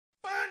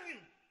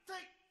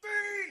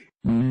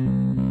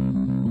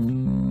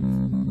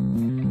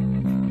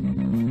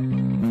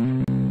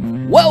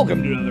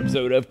Welcome to another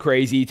episode of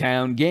Crazy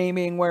Town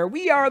Gaming, where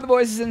we are the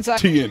voices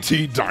inside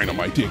TNT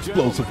Dinomight, the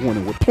explosive one,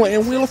 and we're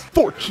playing Wheel of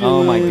Fortune.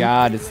 Oh my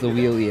god, it's the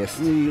wheeliest.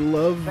 We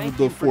love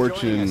the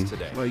fortune,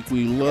 like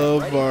we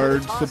love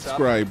our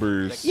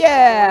subscribers.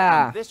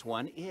 Yeah! This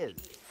one is.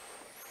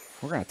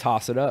 We're gonna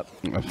toss it up.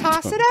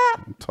 Toss it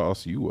up!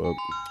 Toss you up.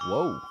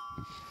 Whoa.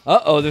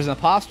 Uh-oh, there's an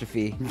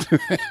apostrophe.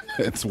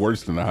 It's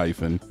worse than a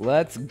hyphen.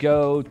 Let's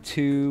go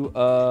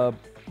to,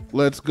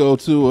 Let's go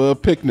to a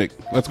picnic.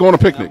 Let's go on a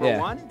picnic. Number Yeah.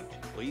 one,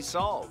 please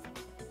solve.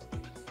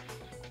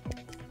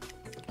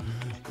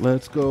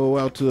 Let's go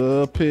out to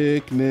a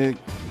picnic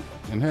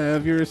and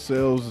have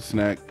yourselves a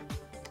snack.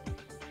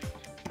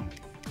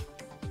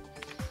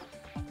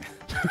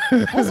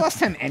 when was the last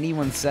time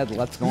anyone said,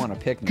 let's go on a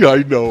picnic? I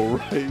know,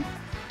 right?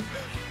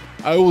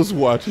 I was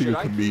watching Should a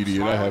I keep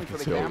comedian. I smiling have for to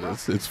the tell camera?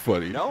 this. It's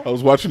funny. No? I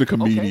was watching a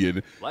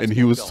comedian, Let's and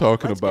he get was going.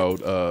 talking Let's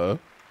about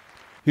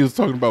he was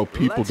talking about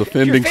people Let's get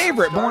defending. Your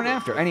favorite, born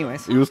after.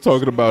 Anyways. He was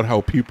talking about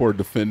how people are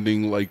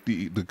defending like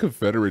the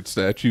Confederate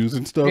statues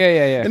and stuff. Yeah,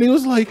 yeah, yeah. And he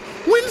was like,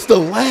 "When's the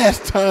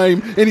last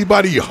time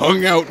anybody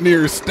hung out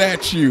near a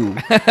statue?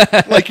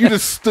 Like you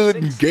just stood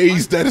and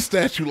gazed at a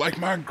statue like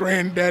my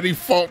granddaddy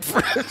fought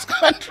for his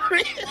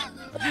country."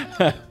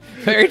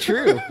 Very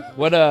true.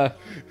 What,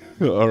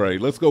 All right,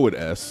 let's go with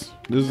S.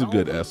 This is a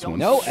good S one.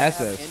 no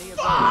SS.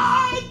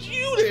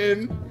 You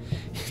didn't.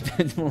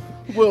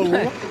 Well,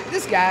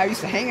 This guy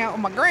used to hang out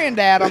with my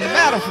granddad on the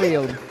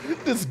battlefield.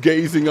 just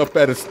gazing up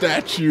at a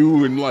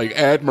statue in like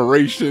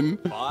admiration.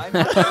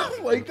 5,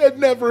 Like that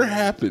never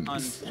happens.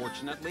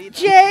 unfortunately.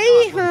 it's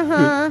Jay?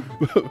 not.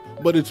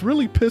 But it's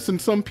really pissing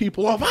some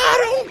people off.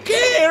 I don't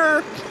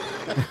care.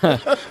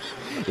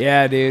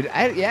 Yeah, dude.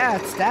 Yeah,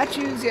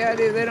 statues. Yeah,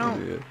 dude. They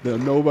don't. Yeah,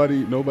 no,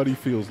 nobody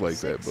feels like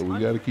that, but we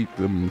got to keep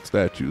them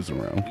statues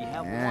around. We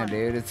have Yeah, one.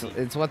 dude.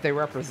 It's what they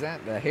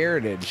represent. The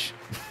heritage.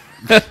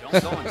 Don't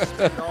go and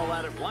spend all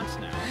that at once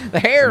now. The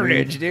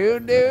heritage,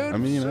 dude. I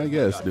mean, I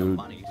guess, Got the dude.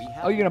 money. We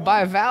have Oh, you gonna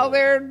buy a Val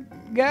there,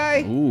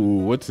 guy? Ooh,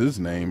 what's his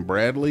name?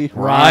 Bradley?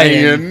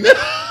 Ryan.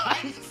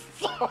 I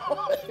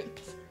saw it.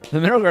 The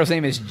middle girl's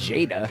name is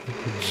Jada.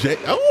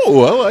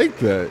 Oh, I like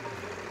that.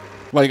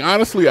 Like,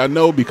 honestly, I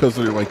know because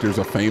there's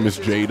a famous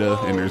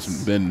Jada, and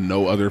there's been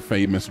no other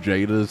famous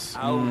Jadas.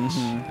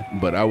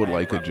 Ouch. But I would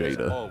like a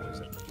Jada. Always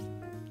a-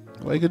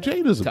 Like, a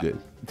Jada's a good.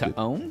 To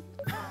own?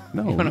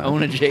 No. You wanna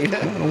own a I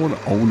Jada? don't want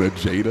to own a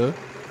Jada.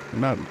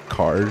 Not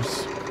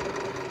cars.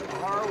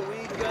 Are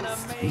we gonna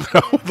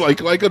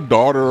make like a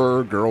daughter or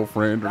a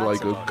girlfriend or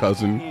like a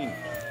cousin.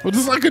 Well,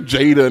 just like a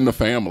Jada in the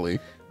family.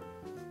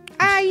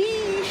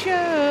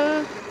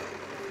 Aisha.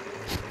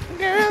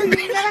 Girl,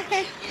 you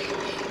gotta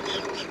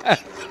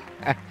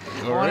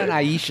I want an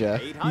Aisha.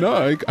 800?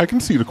 No, I can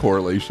see the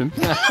correlation.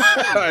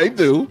 I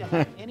do.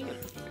 Any of it.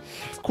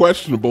 It's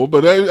questionable,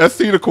 but I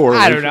see the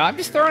correlation. I don't know. I'm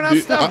just throwing out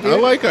Dude, stuff, I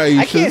dude. like I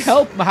Aisha's. can't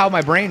help how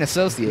my brain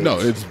associates. No,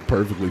 it's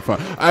perfectly fine.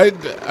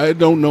 I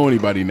don't know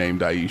anybody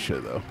named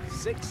Aisha though.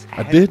 6.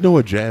 I did know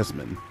a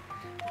Jasmine.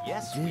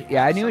 Yes. we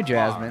Yeah, I have knew a some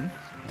Jasmine.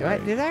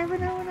 Did I ever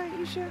know an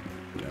Aisha?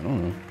 I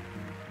don't know.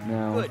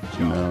 No. Good job.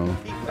 No,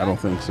 I don't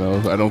think so.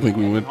 I don't think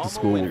we went to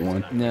school with one.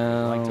 Like to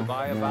No.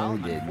 buy a No, vowel?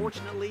 we didn't.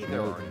 Unfortunately,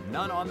 there are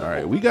none on the All right,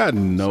 board. we got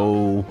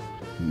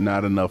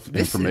not enough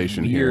This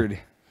information is weird.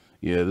 here.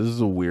 Yeah, this is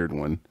a weird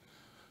one.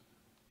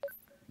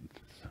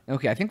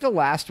 Okay, I think the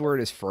last word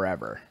is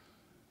forever.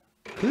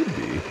 Could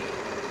be.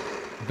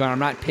 But I'm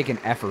not picking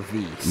F or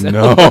V. So.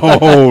 No,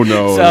 no.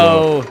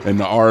 So- no. And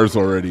the R's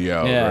already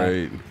out, Yeah.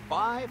 right?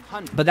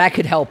 500. But that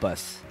could help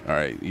us. All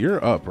right,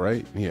 you're up,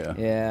 right? Yeah.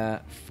 Yeah,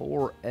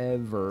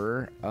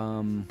 forever.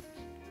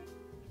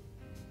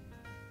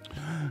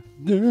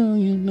 Girl,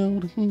 you know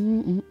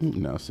the...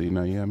 Now, see,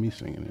 now you have me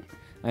singing it.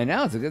 I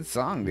know, it's a good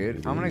song, dude.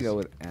 It I'm going is. to go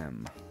with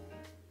M.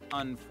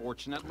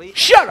 Unfortunately,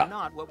 Shut that's up!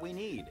 Not what we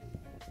need.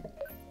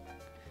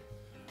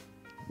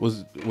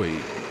 Was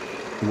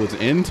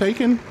N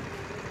taken?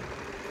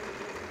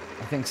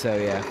 I think so,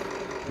 yeah.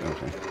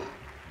 Okay.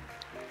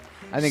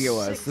 I think it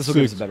was. This will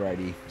give us a better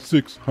ID.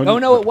 600. Oh,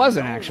 no, it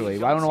wasn't, actually.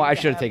 I don't know why I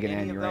should have taken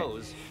Any N. of You're right.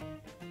 those.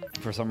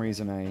 For some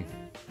reason,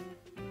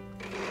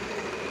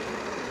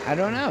 I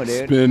don't know,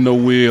 dude. Spin the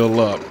wheel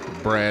up,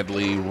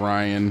 Bradley,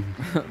 Ryan.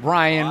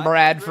 Ryan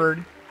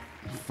Bradford.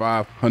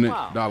 Wow,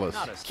 $500.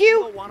 not a Cute.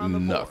 single one on the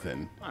board.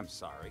 Nothing. I'm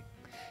sorry.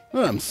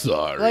 I'm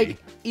sorry.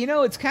 Like, you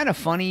know, it's kind of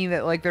funny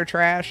that, like, they're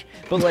trash.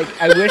 But, like,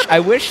 I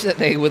wish that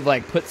they would,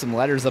 like, put some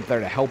letters up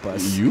there to help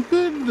us. you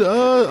could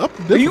up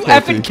the Are you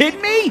difficulty. effing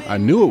kidding me? I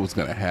knew it was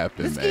gonna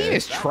happen, This man. game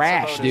is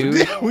trash, about dude.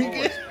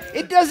 it.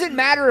 It doesn't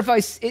matter if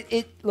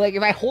like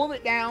if I hold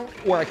it down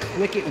or I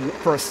click it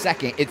for a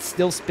second, it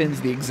still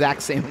spins the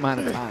exact same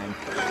amount of time.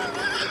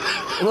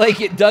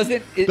 Like it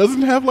doesn't.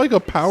 Doesn't have like a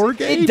power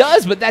gauge. It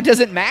does, but that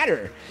doesn't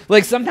matter.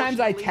 Like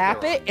sometimes I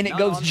tap it and it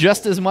goes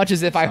just as much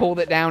as if I hold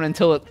it down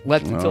until it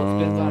spins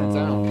on its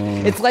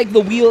own. It's like the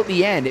wheel at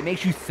the end. It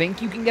makes you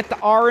think you can get the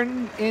R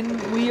in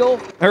wheel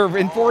or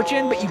in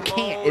fortune, but you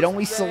can't. It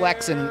only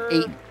selects an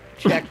 8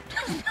 check.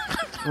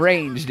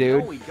 range, No,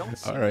 dude. we don't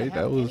seem All to right, have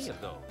that was any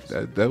of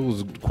those. that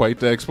was quite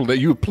the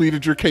explanation. You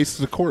pleaded your case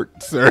to the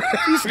court, sir.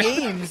 These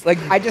games, like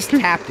I just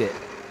tapped it,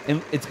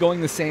 and it's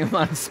going the same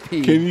amount of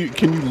speed.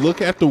 Can you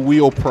look at the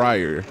wheel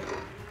prior?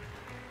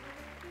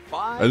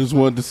 I just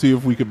wanted to see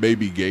if we could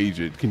maybe gauge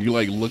it. Can you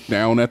like look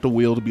down at the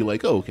wheel to be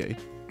like, oh, okay,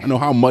 I know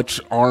how much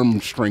arm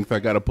strength I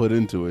got to put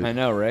into it. I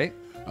know, right?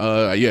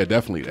 Yeah,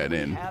 definitely that Do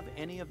we in. have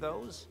any of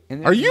those?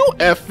 And Are you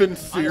effing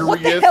serious?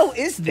 What the hell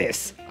is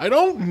this? I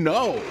don't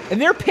know.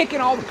 And they're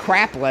picking all the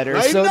crap letters,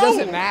 I so it know.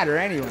 doesn't matter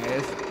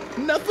anyways.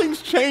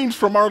 Nothing's changed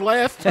from our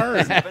last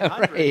turn.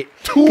 700. Right.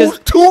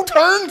 two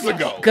turns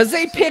ago. Because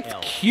they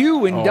picked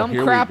Q and Oh, dumb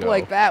here we crap go.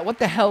 like that. What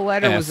the hell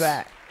letter was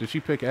S. that? Did she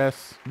pick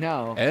S?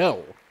 No.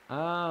 L.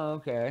 Oh,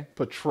 okay.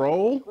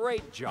 Patrol?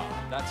 Great job.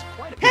 That's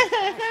quite a bit of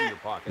cash in your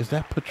pocket. Is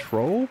that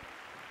patrol?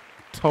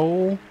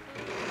 Toll?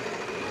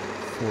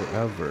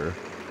 Forever.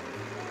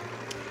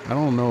 I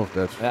don't know if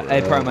that's forever.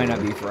 It probably might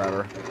not be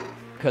forever.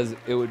 Because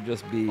it would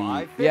just be...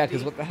 Yeah,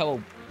 because 550. what the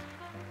hell?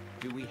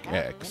 Do we have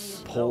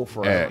X. Pull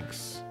forever.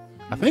 X.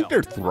 I think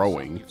they're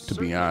throwing, You've to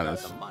be certainly got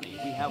honest. the money.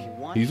 We have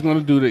one. He's going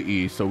to do the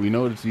E, so we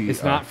know it's E.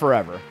 It's not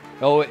forever.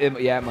 Oh,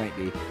 yeah, it might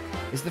be.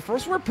 Is the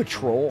first word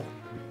patrol?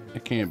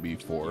 It can't be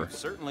 4. You've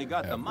certainly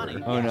got the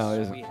money. Oh, no, it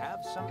Yes, isn't. We have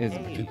some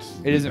Isn't.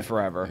 A's. It isn't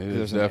forever. It is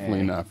There's an definitely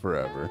A. not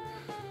forever.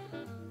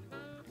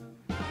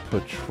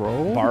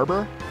 Patrol?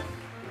 Barber?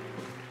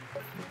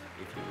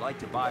 If you'd like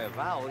to buy a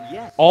vowel,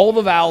 yes. All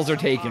the vowels are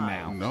taken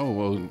now. No,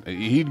 well,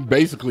 he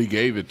basically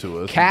gave it to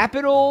us.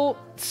 Capital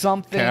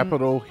something.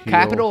 Capital Hill.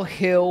 Capital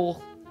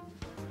Hill.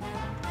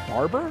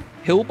 Barber?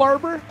 Hill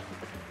Barber?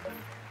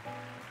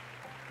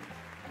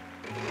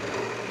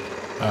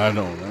 I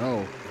don't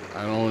know.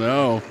 I don't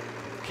know.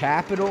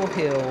 Capitol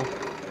Hill.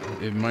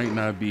 It might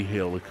not be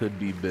Hill. It could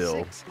be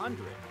Bill.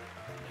 600.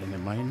 And it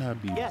might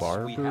not be Yes,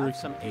 Barber. we have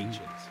some H's.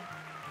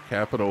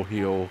 Capitol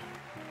Hill.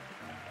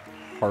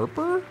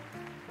 Harper?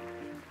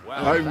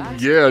 Well,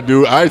 that's Yeah,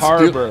 dude. I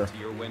Harbor. to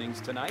your winnings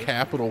tonight.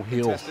 Capitol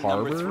Hill Contestant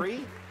number Harbor?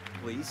 3,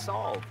 please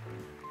solve.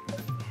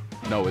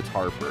 No, it's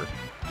Harper.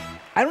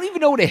 I don't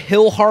even know what a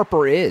Hill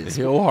Harper is.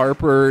 Hill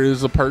Harper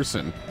is a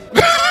person.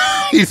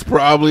 He's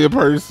probably a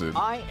person.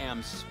 I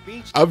am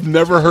speechless. I've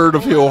never heard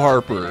of Hill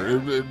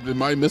Harper.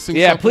 Am I missing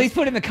Yeah, something? please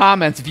put in the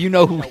comments if you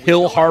know who Shall we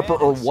Hill go Harper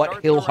ahead or and what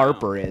start Hill the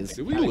Harper round? is.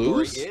 Did we Category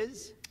lose?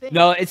 is thing.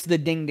 No, it's the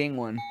ding ding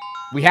one.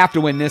 We have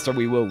to win this or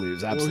we will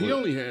lose. Well, he Absolutely.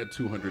 only had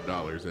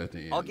 $200 at the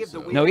end. I'll give the so-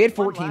 wheel No, he had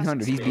one last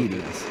 1,400. He's spin.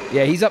 beating us.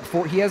 Yeah, he's up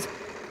he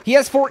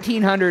has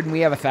 1,400 and we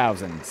have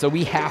 1,000. So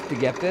we have to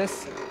get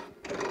this.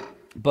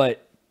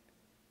 But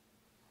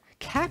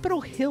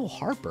Capitol Hill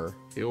Harper.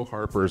 Hill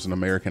Harper is an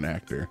American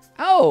actor.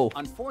 Oh,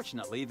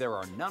 Unfortunately, there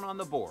are none on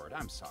the board.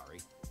 I'm sorry.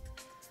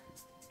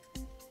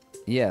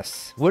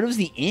 yes. What was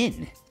the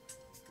in?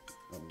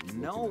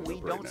 No, looking it we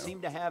up right don't now.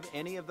 seem to have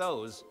any of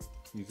those.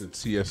 He's in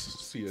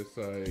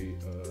CSI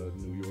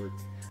New York.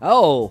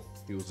 Oh,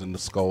 He was in The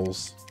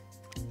Skulls.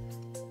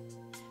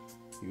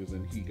 He was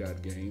in He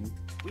Got Game.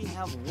 We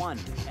have one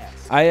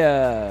S.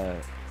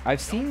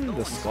 I've seen Go the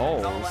and spell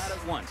skulls. that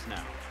at once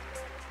now.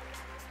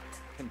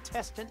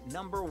 Contestant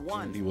number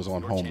 1. And he was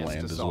on Your chance Homeland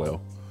to as solve.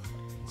 well.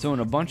 So in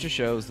a bunch of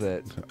shows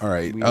that All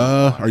right. We-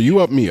 Are you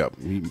up, me up?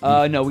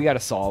 no, we got to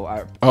solve.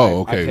 I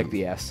okay. picked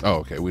the S. Oh,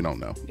 okay. We don't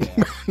know.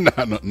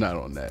 Yeah. not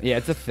on that. Yeah,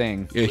 it's a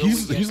thing. Yeah, Will we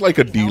he's get like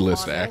a any help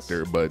D-list on this?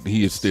 actor, but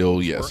he is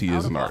still, yes, he We're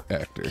is out an of art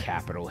actor.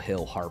 Capitol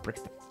Hill Harper,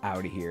 get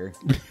out of here.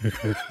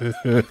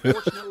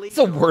 Unfortunately, It's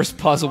the worst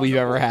puzzle we've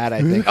ever had,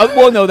 I think. Oh,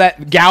 well, no,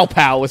 that Gal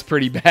Pal was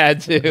pretty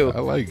bad too. I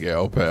like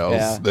Gal Pals.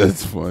 Yeah.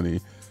 That's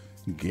funny.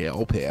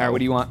 Gal Pal. All right, what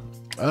do you want?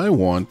 I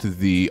want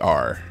the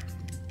R.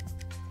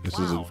 This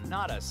is wow,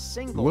 not a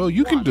single well,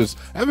 you can one. just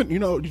haven't. You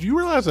know, did you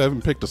realize I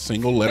haven't picked a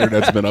single letter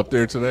that's been up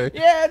there today?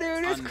 Yeah,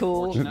 dude, it's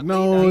cool. Unfortunately,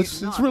 No, that it's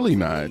is it's not really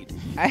what not. we need.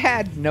 I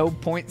had no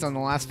points on the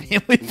last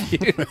Family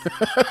Feud.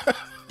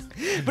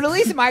 But at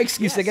least in my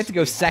excuse, I get to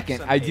go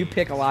second. I do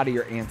pick a lot of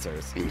your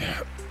answers.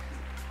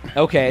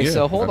 Okay, Yeah,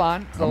 so hold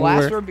on. The I'm last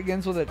aware. word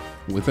begins with a,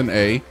 With an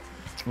A,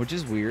 which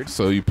is weird.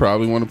 so you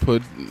probably want to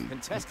put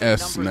Contestant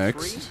S number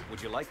next. 3,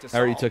 would you like to I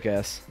already solve? took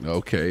S.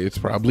 Okay, it's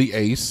probably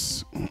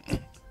Ace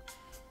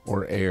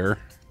or Air.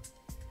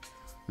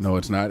 No,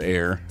 it's not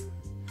Air.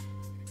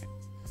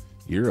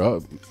 You're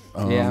up.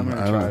 Yeah, I'm I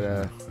gonna try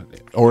to.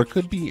 Or it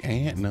could be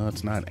and. No,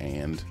 it's not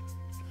and.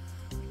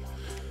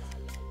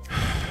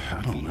 I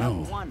don't We know.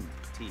 have one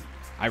T.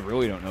 I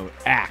really don't know.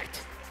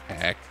 Act.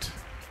 Act.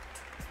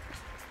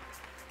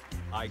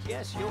 I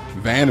guess you'll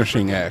be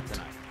Vanishing forgiven Act.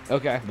 tonight.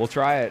 Okay, we'll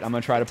try it. I'm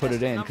gonna try to put it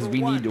Contestant in because number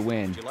we 1, need to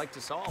win. Would you like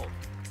to solve?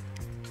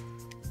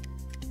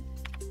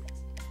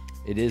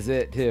 It is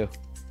it too.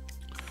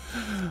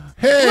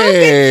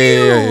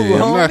 Hey, Ooh,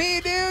 I'm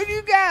homie, dude,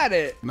 you got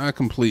it. not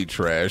complete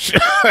trash.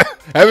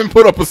 Haven't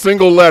put up a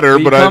single letter,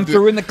 You but I come did-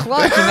 through in the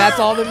clutch, and that's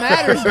all that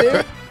matters,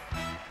 dude.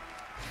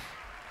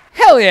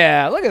 Hell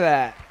yeah! Look at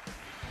that.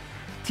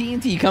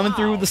 TNT coming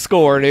through with the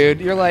score, dude.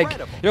 You're like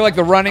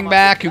the running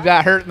back who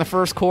got hurt in the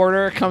first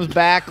quarter, comes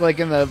back like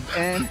in the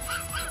end.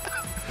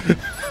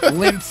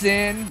 limps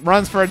in,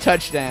 runs for a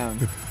touchdown.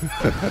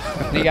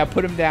 Then you got to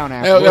put him down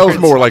after. That was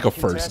more like a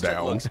first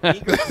down.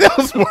 That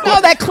was more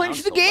No, that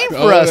clinched the game for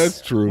Oh, us.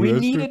 that's true, We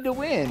that's needed true. to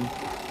win.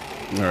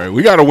 All right,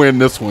 we got to win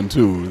this one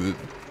too.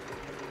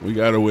 We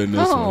got to win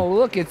this Oh, one.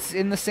 look, it's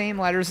in the same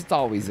letters it's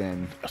always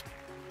in.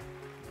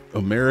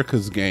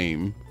 America's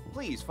Game.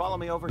 Please follow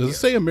me over Does here. it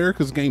say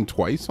America's Game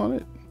twice on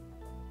it?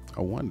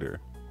 I wonder.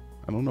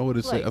 I don't know what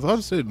it said. I thought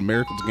it said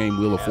America's Game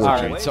Wheel of All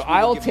Fortune. All right, so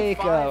I'll take.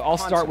 I'll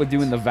start with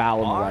doing the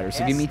vowel in the letter.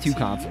 So give me 2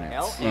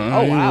 consonants.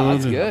 Oh wow,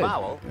 that's good.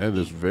 That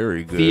is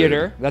very good.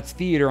 Theater. That's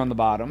theater on the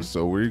bottom.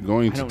 So we're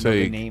going I to don't know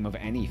the take. name of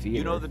any theater.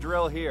 You know the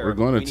drill here. We're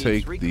going We to need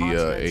take 3 the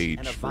consonants H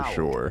and a for vowel.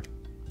 sure,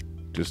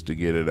 just to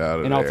get it out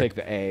of and there. I'll take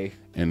the A.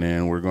 And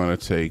then we're going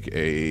to take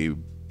a.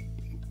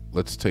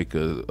 Let's take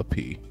a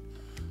P.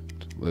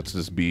 Let's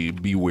just be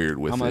weird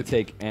with I'm it. gonna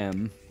take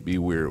M, Be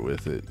weird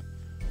with it.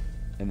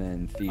 and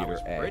then I theater was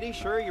A. pretty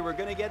sure you were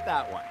going to get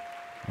that one.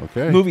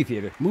 Okay. Movie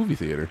theater. Movie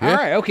theater. All Yeah.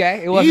 right,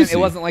 okay. It wasn't. Easy. It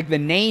wasn't like the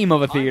name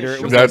of a theater.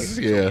 It was That's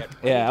like, yeah.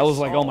 yeah. I was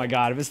like, oh my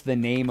god, if it's the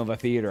name of a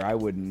theater, I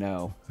wouldn't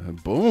know.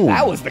 Boom.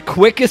 That was the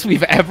quickest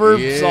we've ever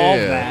Yeah.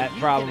 solved that.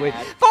 Probably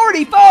add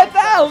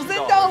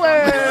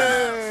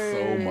 $45,000.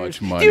 So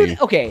much money. Dude,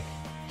 okay.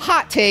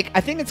 Hot take.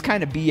 I think it's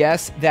kind of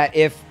BS that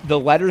if the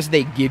letters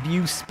they give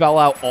you spell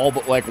out all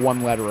but like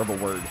one letter of a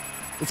word.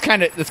 It's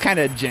kind of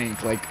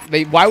jank. Like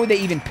why would they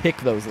even pick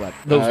those words?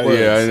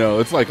 Yeah, I know.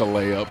 It's like a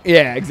layup.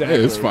 Yeah, exactly.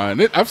 It's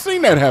fine. I've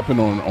seen that happen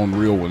on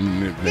real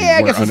one. Yeah,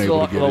 I we're guess it's unable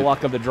the, to get the it.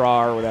 luck of the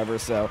draw or whatever.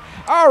 So,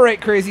 all right,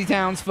 Crazy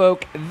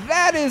Townsfolk,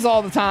 that is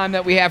all the time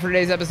that we have for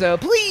today's episode.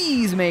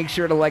 Please make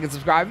sure to like and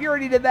subscribe. If you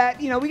already did that,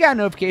 we got a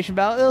notification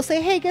bell. It'll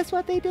say, hey, guess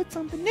what? They did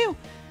something new.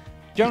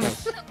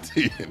 Jonas,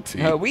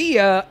 TNT. we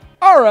are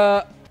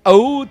out.